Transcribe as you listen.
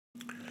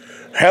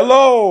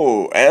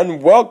Hello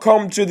and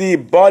welcome to the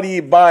Body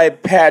by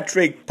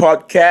Patrick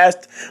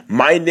podcast.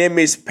 My name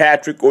is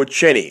Patrick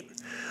Ocheni.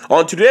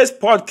 On today's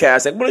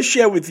podcast, I'm going to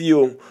share with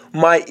you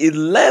my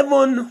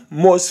 11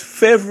 most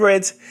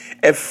favorite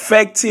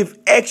effective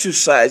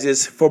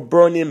exercises for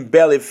burning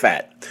belly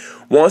fat.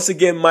 Once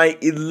again, my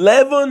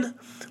 11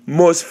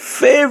 most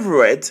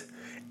favorite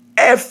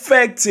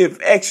effective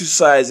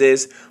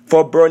exercises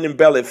for burning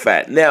belly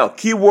fat. Now,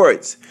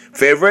 keywords: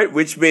 favorite,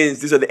 which means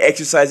these are the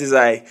exercises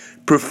I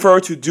prefer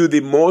to do the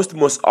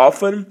most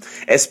often,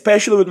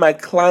 especially with my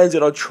clients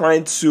that are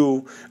trying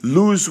to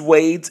lose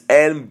weight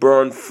and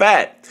burn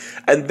fat.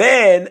 And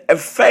then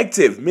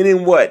effective,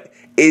 meaning what?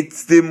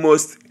 It's the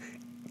most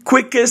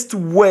quickest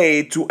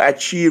way to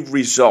achieve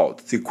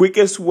results. The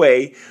quickest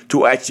way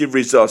to achieve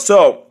results.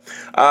 So,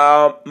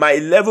 my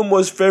 11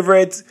 most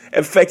favorite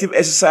effective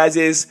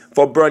exercises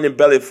for burning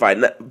belly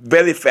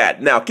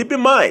fat. Now, keep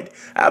in mind,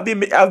 I've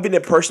been a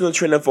personal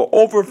trainer for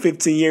over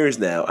 15 years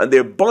now, and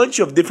there are a bunch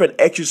of different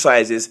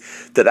exercises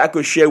that I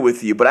could share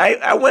with you. But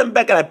I went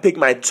back and I picked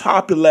my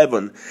top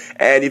 11.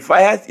 And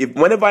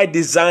whenever I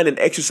design an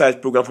exercise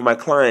program for my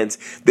clients,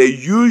 they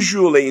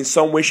usually, in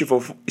some way, shape, or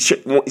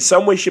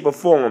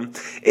form,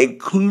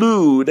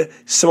 include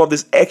some of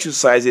these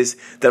exercises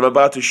that I'm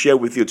about to share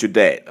with you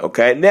today.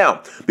 Okay,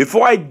 now,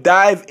 before I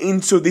dive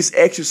into these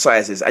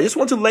exercises, I just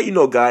want to let you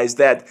know, guys,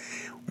 that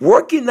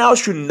working out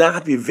should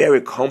not be very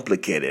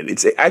complicated.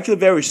 It's actually a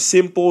very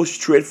simple,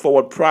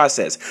 straightforward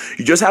process.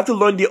 You just have to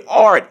learn the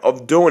art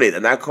of doing it,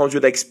 and that comes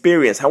with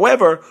experience.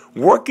 However,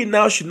 working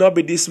out should not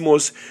be this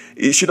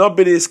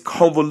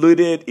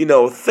convoluted,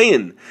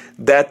 thing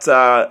that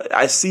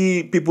I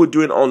see people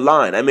doing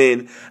online. I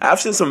mean,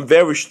 I've seen some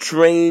very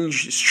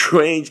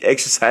strange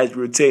exercise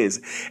routines,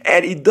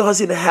 and it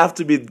doesn't have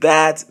to be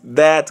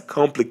that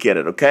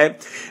complicated, okay?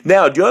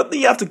 Now, the other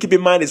thing you have to keep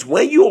in mind is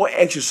when you are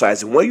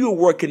exercising, when you're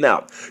working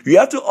out, you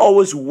have to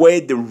always weigh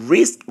the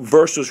risk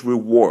versus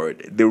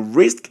reward. The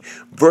risk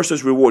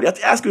versus reward. You have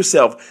to ask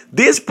yourself,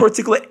 this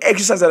particular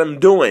exercise that I'm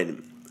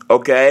doing,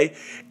 okay,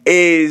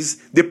 is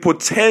the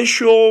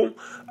potential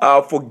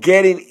for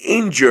getting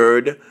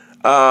injured,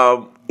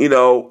 worth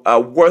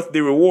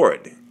the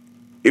reward,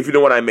 if you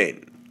know what I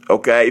mean.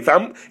 Okay,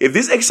 if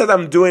this exercise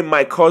I'm doing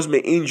might cause me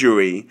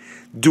injury,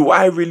 do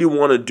I really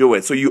want to do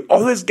it? So you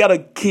always gotta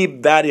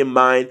keep that in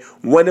mind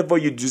whenever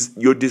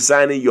you're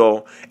designing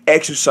your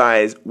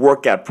exercise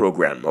workout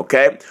program.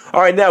 Okay. All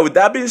right. Now, with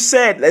that being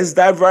said, let's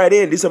dive right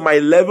in. These are my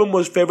 11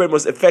 most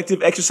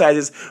effective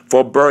exercises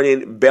for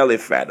burning belly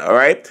fat. All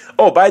right.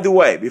 Oh, by the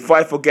way, before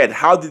I forget,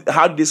 how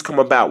did this come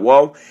about?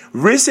 Well,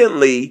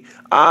 recently,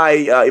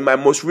 in my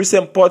most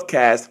recent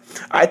podcast,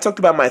 I talked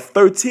about my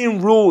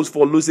 13 rules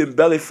for losing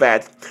belly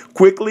fat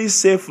quickly,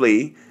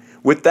 safely,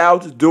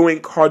 without doing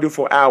cardio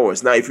for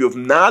hours. Now, if you have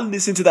not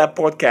listened to that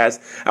podcast,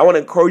 I want to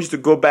encourage you to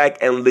go back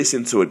and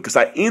listen to it, because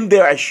in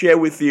there I share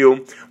with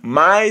you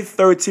my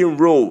 13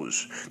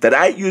 rules that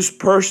I use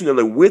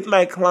personally with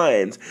my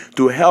clients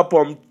to help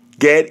them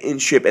get in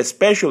shape,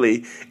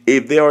 especially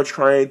if they are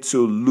trying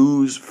to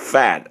lose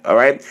fat. All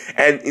right.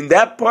 And in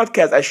that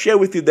podcast, I share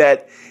with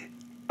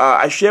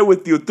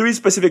you three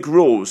specific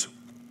rules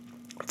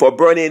for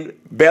burning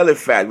belly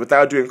fat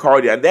without doing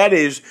cardio, and that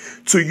is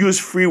to use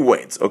free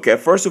weights. Okay,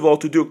 first of all,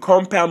 to do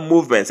compound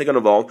movements. Second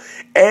of all,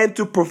 and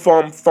to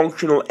perform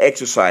functional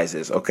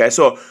exercises. Okay,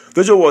 so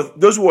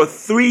those were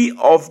three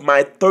of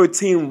my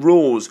 13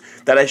 rules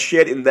that I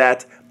shared in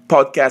that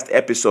podcast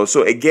episode.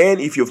 So again,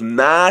 if you've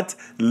not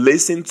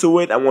listened to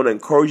it, I want to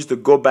encourage you to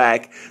go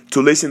back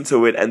to listen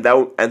to it, and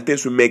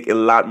things will make a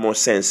lot more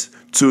sense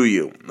to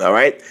you. All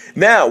right.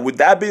 Now, with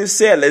that being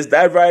said, let's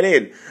dive right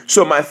in.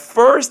 So my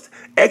first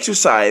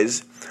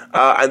exercise,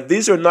 and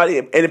these are not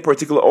in any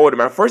particular order.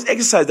 My first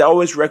exercise that I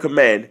always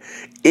recommend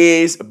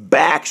is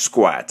back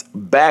squat.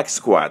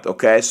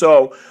 Okay,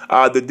 so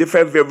the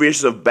different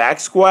variations of back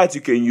squats,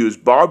 you can use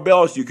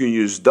barbells, you can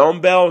use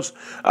dumbbells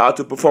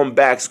to perform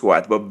back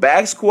squat. But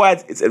back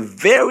squat is a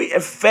very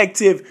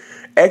effective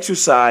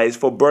exercise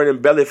for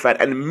burning belly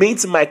fat and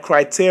meets my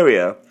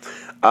criteria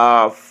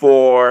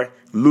for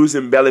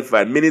losing belly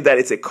fat, meaning that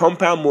it's a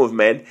compound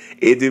movement,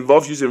 it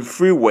involves using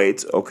free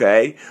weights,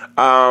 okay,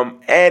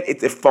 and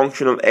it's a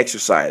functional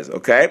exercise,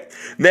 okay.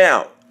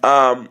 Now,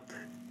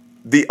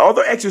 the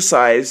other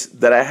exercise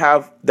that I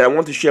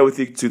want to share with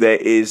you today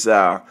is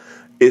deadlifts,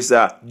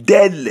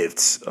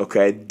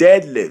 okay,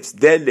 deadlifts.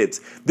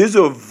 Deadlifts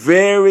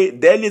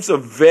are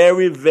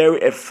very,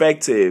 very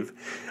effective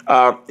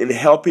in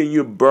helping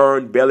you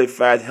burn belly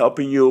fat,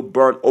 helping you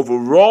burn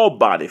overall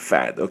body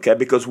fat, okay?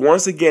 Because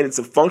once again, it's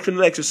a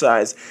functional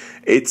exercise.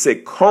 It's a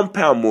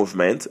compound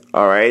movement,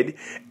 all right?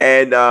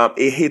 And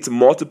it hits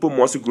multiple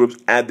muscle groups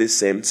at the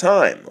same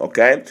time,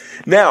 okay?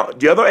 Now,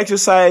 the other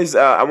exercise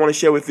I want to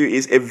share with you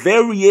is a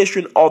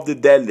variation of the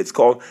deadlift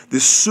called the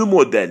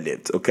sumo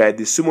deadlift, okay?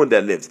 The sumo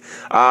deadlift.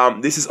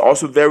 This is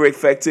also very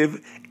effective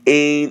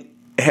in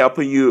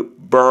helping you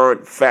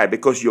burn fat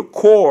because your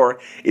core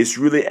is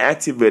really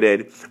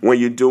activated when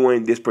you're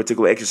doing this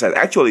particular exercise.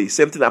 Actually,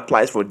 same thing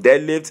applies for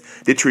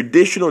deadlift, the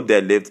traditional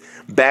deadlift,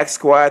 back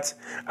squat,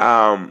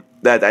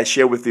 that I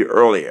shared with you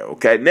earlier.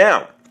 Okay,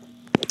 now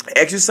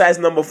exercise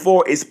number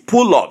 4 is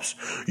pull-ups.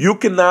 You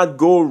cannot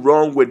go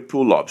wrong with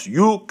pull-ups.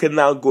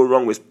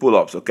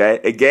 Okay,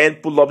 again,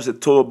 pull-ups is a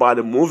total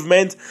body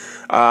movement.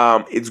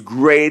 It's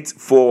great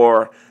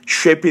for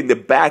shaping the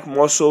back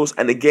muscles.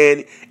 And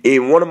again,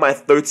 in one of my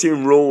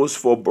 13 rules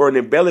for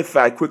burning belly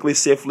fat quickly,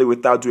 safely,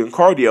 without doing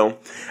cardio,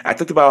 I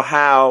talked about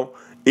how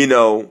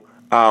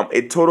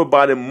a total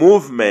body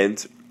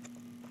movement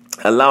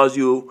allows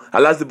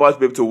the body to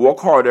be able to work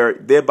harder,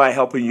 thereby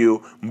helping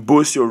you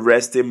boost your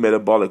resting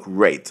metabolic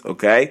rate.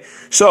 Okay,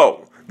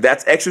 so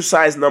that's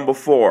exercise number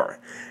 4.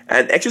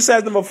 And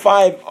exercise number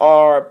 5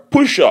 are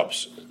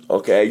push-ups.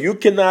 Okay, you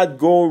cannot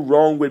go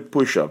wrong with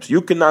push-ups.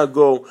 Okay,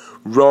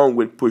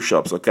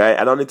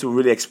 I don't need to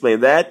really explain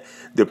that.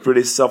 They're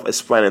pretty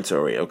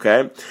self-explanatory.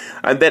 Okay,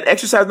 and then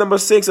exercise number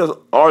 6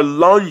 are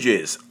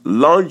lunges.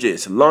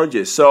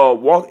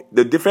 So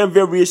the different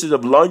variations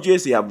of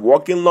lunges. You have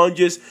walking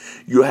lunges,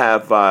 you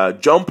have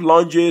jump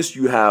lunges,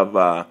 you have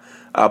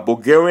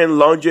Bulgarian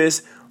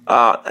lunges.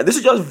 And this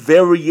is just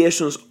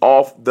variations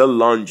of the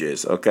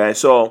lunges, okay?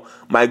 So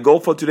my goal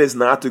for today is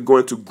not to go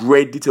into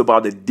great detail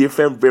about the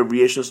different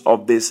variations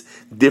of these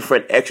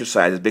different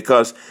exercises,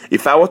 because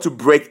if I were to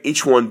break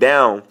each one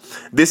down,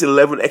 these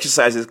 11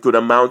 exercises could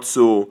amount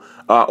to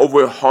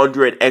over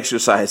 100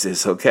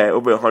 exercises, okay?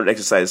 Over 100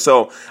 exercises.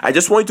 So I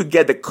just want you to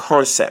get the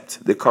concept,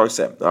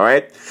 all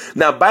right?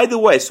 Now, by the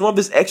way, some of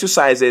these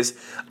exercises,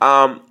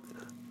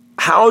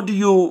 how do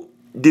you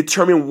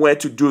determine when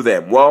to do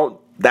them? Well,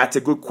 that's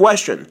a good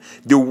question.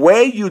 The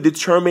way you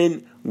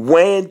determine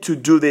when to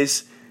do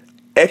these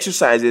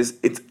exercises,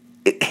 it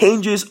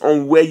hinges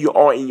on where you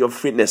are in your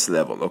fitness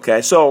level,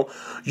 okay? So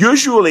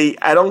usually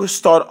I don't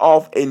start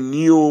off a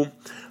new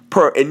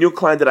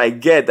client that I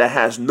get that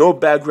has no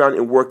background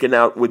in working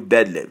out with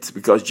deadlifts,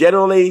 because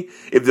generally,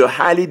 if they're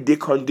highly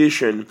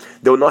deconditioned,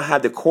 they will not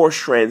have the core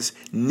strengths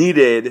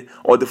needed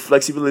or the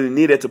flexibility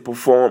needed to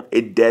perform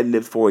a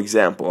deadlift, for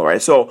example. All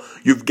right, so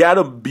you've got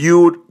to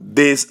build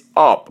this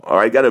up. All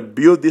right, got to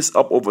build this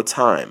up over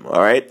time.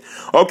 All right,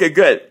 okay,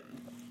 good.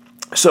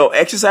 So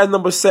exercise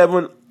number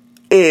 7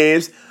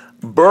 is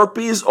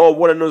burpees, or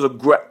what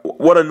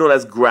are known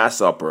as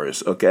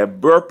grasshoppers. Okay,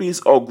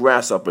 burpees or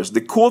grasshoppers.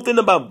 The cool thing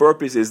about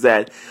burpees is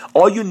that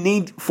all you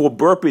need for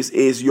burpees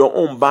is your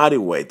own body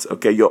weight.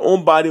 Okay, your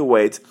own body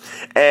weight,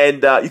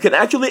 and you can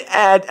actually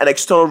add an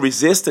external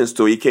resistance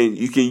to it.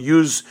 You can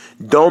use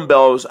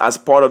dumbbells as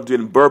part of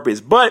doing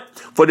burpees, but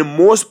for the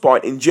most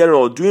part, in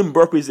general, doing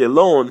burpees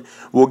alone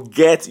will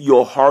get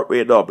your heart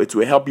rate up. It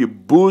will help you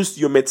boost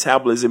your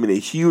metabolism in a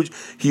huge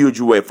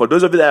way. For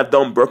those of you that have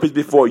done burpees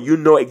before, you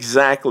know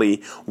exactly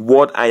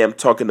what I am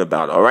talking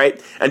about, all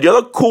right? And the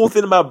other cool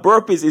thing about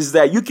burpees is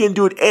that you can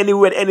do it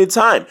anywhere,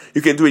 anytime.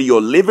 You can do it in your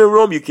living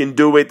room, you can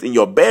do it in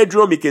your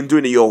bedroom, you can do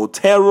it in your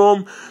hotel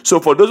room. So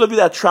for those of you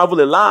that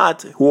travel a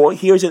lot,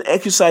 here's an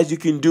exercise you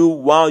can do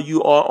while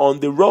you are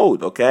on the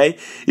road, okay?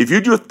 If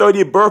you do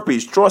 30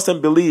 burpees, trust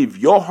and believe,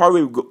 your heart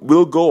rate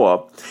will go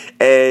up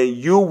and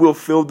you will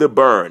feel the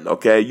burn,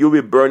 okay? You'll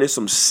be burning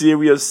some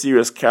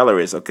serious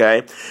calories,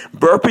 okay?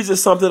 Burpees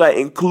is something I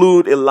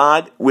include a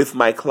lot with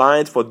my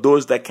clients for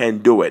those that can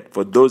do it.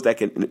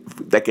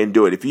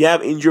 If you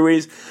have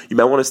injuries, you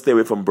might want to stay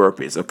away from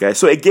burpees, okay?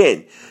 So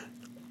again,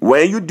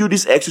 when you do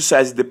this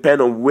exercise, it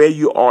depends on where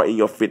you are in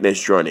your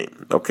fitness journey,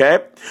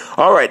 okay?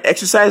 All right,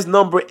 exercise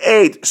number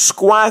 8,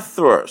 squat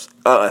thrusts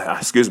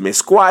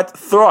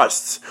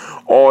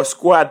or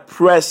squat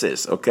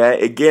presses, okay?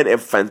 Again, a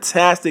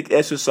fantastic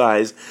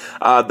exercise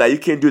that you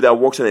can do that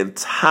works on the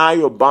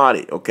entire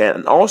body, okay?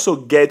 And also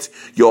get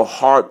your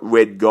heart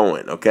rate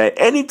going, okay?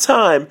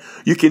 Anytime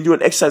you can do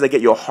an exercise that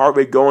get your heart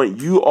rate going,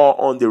 you are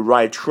on the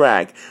right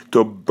track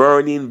to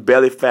burning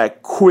belly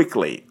fat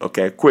quickly,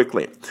 okay?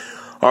 Quickly.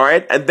 All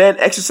right, and then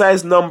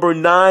exercise number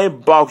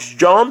 9, box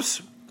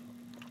jumps.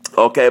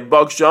 Okay,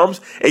 box jumps.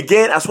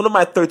 Again, as one of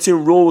my 13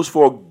 rules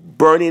for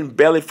burning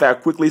belly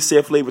fat quickly,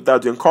 safely,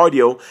 without doing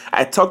cardio,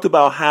 I talked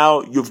about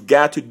how you've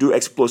got to do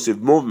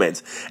explosive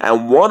movements.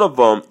 And one of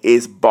them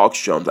is box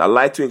jumps. I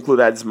like to include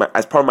that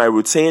as part of my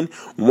routine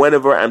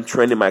whenever I'm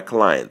training my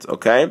clients,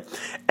 okay?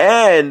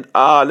 And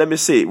let me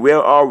see,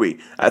 where are we?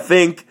 I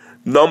think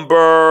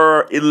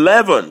Number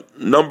 11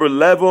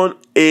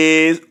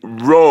 is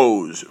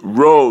rows,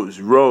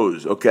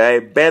 okay?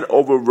 Bent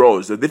over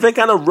rows. The different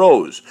kind of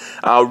rows.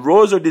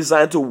 Rows are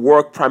designed to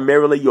work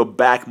primarily your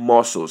back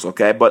muscles,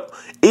 okay? But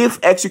if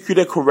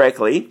executed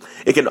correctly,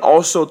 it can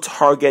also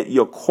target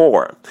your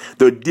core.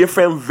 There are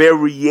different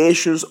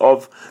variations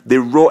of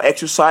the row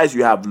exercise.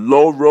 You have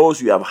low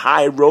rows, you have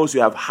high rows,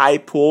 you have high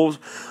pulls.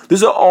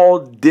 These are all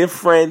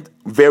different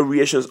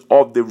variations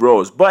of the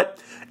rows.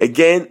 But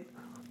again,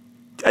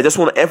 I just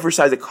want to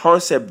emphasize the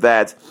concept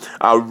that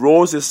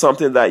rows is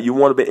something that you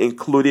want to be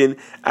including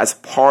as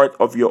part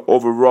of your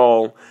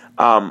overall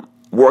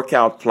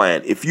workout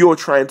plan. If you're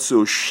trying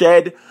to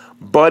shed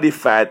body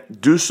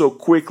fat, do so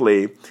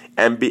quickly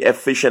and be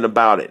efficient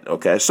about it,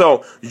 okay?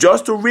 So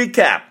just to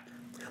recap,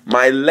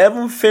 my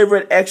 11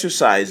 favorite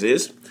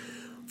exercises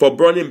for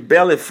burning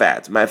belly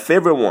fat, my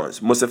favorite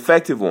ones, most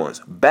effective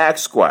ones: back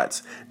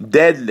squats,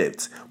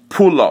 deadlifts,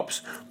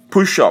 pull-ups,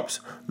 push-ups,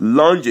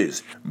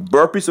 lunges,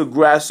 burpees or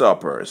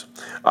grasshoppers,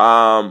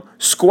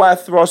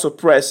 squat thrusts or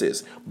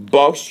presses,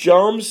 box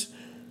jumps,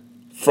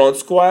 front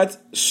squat,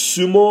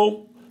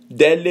 sumo,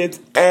 deadlift,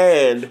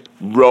 and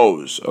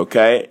rows,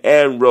 okay?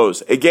 And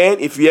rows. Again,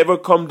 if you ever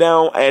come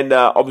down and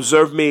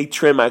observe me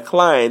train my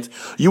clients,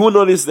 you will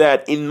notice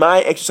that in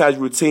my exercise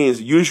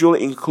routines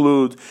usually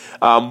include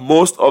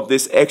most of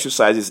these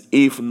exercises,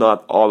 if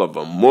not all of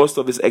them. Most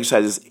of these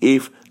exercises,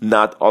 if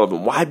not all of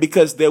them. Why?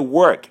 Because they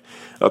work.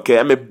 Okay,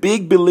 I'm a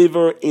big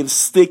believer in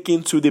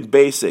sticking to the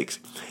basics.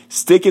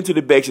 Sticking to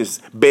the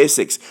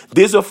basics.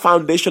 These are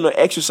foundational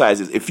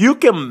exercises. If you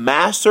can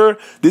master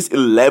these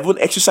 11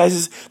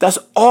 exercises, that's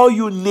all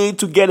you need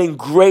to get in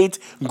great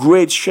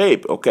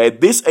shape. Okay,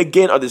 these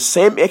again are the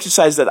same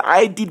exercises that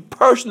I did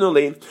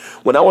personally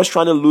when I was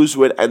trying to lose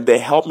weight, and they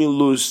helped me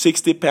lose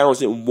 60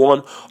 pounds in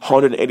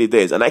 180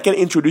 days. And I can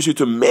introduce you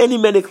to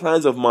many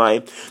clients of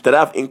mine that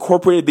have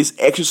incorporated this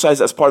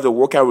exercise as part of the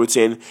workout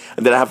routine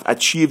and that have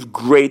achieved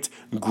great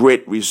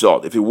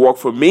result. If it worked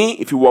for me,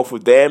 if it worked for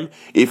them,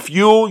 if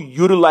you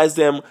utilize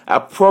them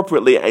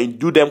appropriately and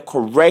do them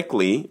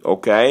correctly,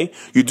 okay,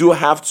 you do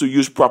have to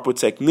use proper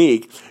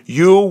technique,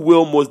 you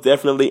will most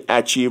definitely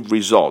achieve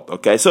result.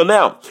 Okay, so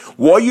now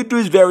what you do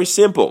is very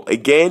simple.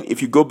 Again, if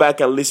you go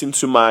back and listen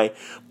to my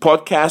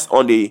podcast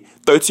on the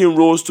 13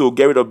 rules to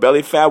get rid of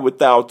belly fat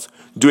without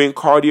doing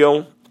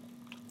cardio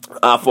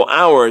for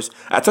hours,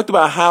 I talked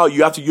about how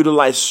you have to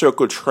utilize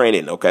circle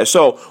training. Okay,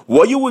 so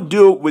what you would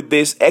do with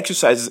these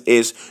exercises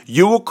is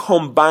you will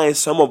combine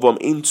some of them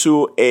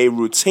into a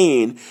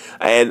routine,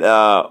 and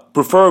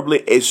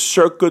preferably a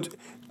circuit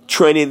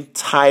training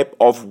type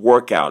of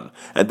workout,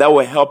 and that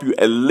will help you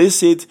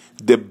elicit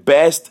the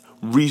best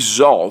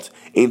result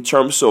in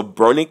terms of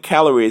burning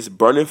calories,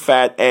 burning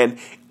fat, and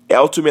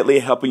ultimately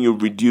helping you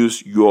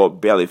reduce your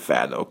belly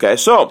fat. Okay,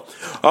 so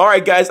all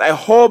right guys, I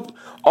hope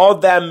all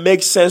that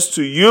makes sense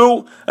to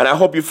you, and I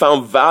hope you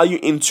found value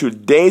in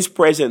today's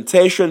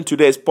presentation,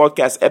 today's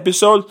podcast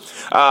episode.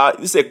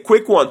 This is a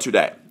quick one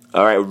today.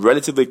 All right,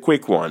 relatively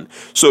quick one.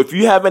 So if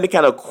you have any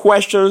kind of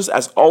questions,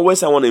 as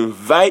always, I want to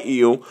invite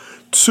you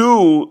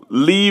to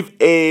leave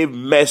a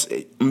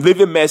message,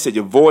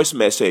 a voice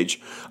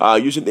message,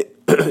 using the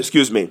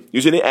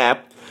using the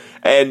app,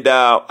 and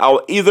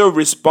I'll either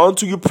respond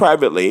to you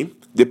privately,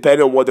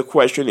 depending on what the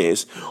question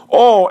is,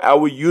 or I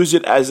will use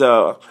it as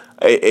a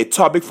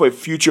topic for a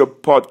future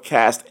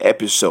podcast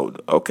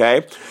episode,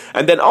 okay?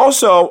 And then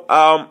also,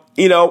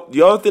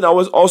 the other thing I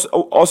was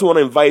also want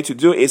to invite you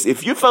to do is,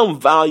 if you found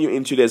value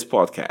in today's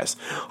podcast,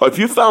 or if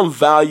you found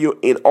value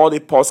in all the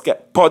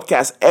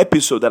podcast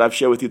episodes that I've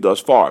shared with you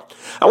thus far,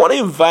 I want to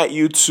invite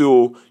you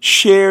to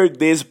share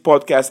this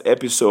podcast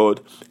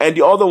episode and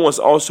the other ones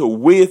also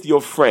with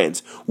your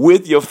friends,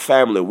 with your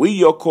family, with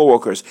your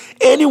coworkers,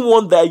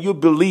 anyone that you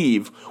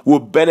believe will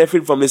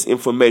benefit from this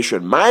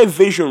information. My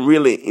vision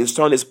really in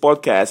starting this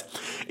podcast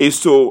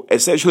is to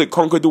essentially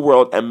conquer the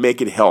world and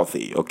make it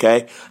healthy,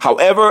 okay?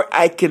 However,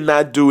 I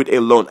cannot do it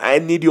alone. I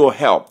need your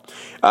help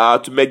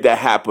to make that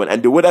happen.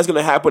 And the way that's going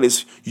to happen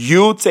is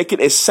you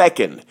taking a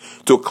second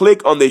to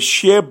click on the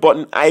share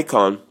button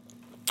icon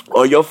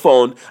on your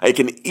phone, and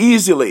you can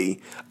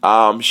easily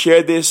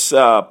share this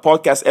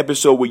podcast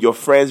episode with your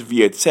friends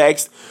via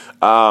text,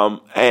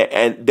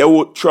 and they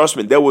will, trust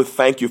me, they will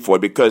thank you for it,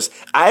 because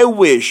I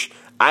wish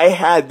I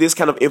had this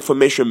kind of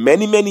information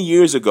many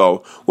years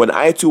ago when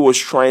I too was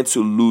trying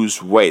to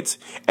lose weight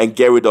and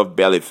get rid of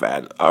belly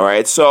fat. All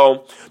right,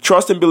 so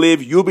trust and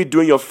believe you'll be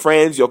doing your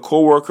friends, your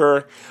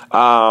coworker,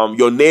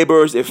 your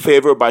neighbors a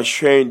favor by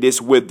sharing this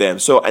with them.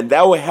 So, and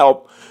that will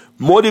help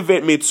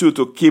motivate me too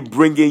to keep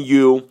bringing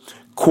you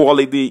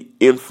quality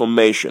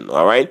information.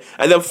 All right.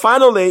 And then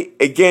finally,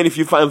 again, if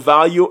you find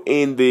value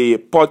in the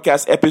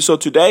podcast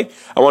episode today,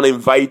 I want to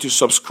invite you to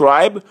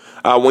subscribe.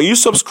 When you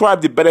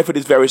subscribe, the benefit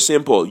is very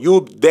simple.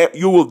 You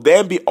will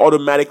then be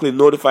automatically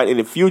notified in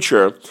the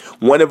future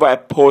whenever I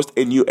post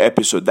a new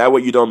episode. That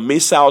way you don't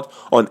miss out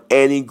on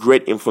any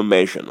great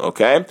information.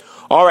 Okay.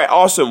 All right.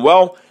 Awesome.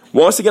 Well,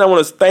 once again, I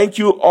want to thank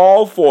you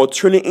all for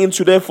tuning in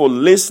today, for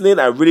listening.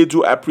 I really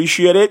do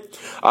appreciate it.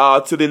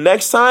 Till the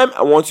next time,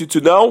 I want you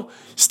to know,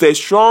 stay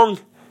strong,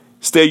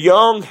 stay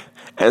young,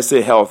 and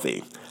stay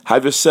healthy.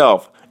 Have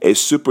yourself a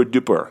super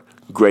duper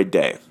great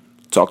day.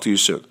 Talk to you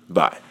soon.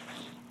 Bye.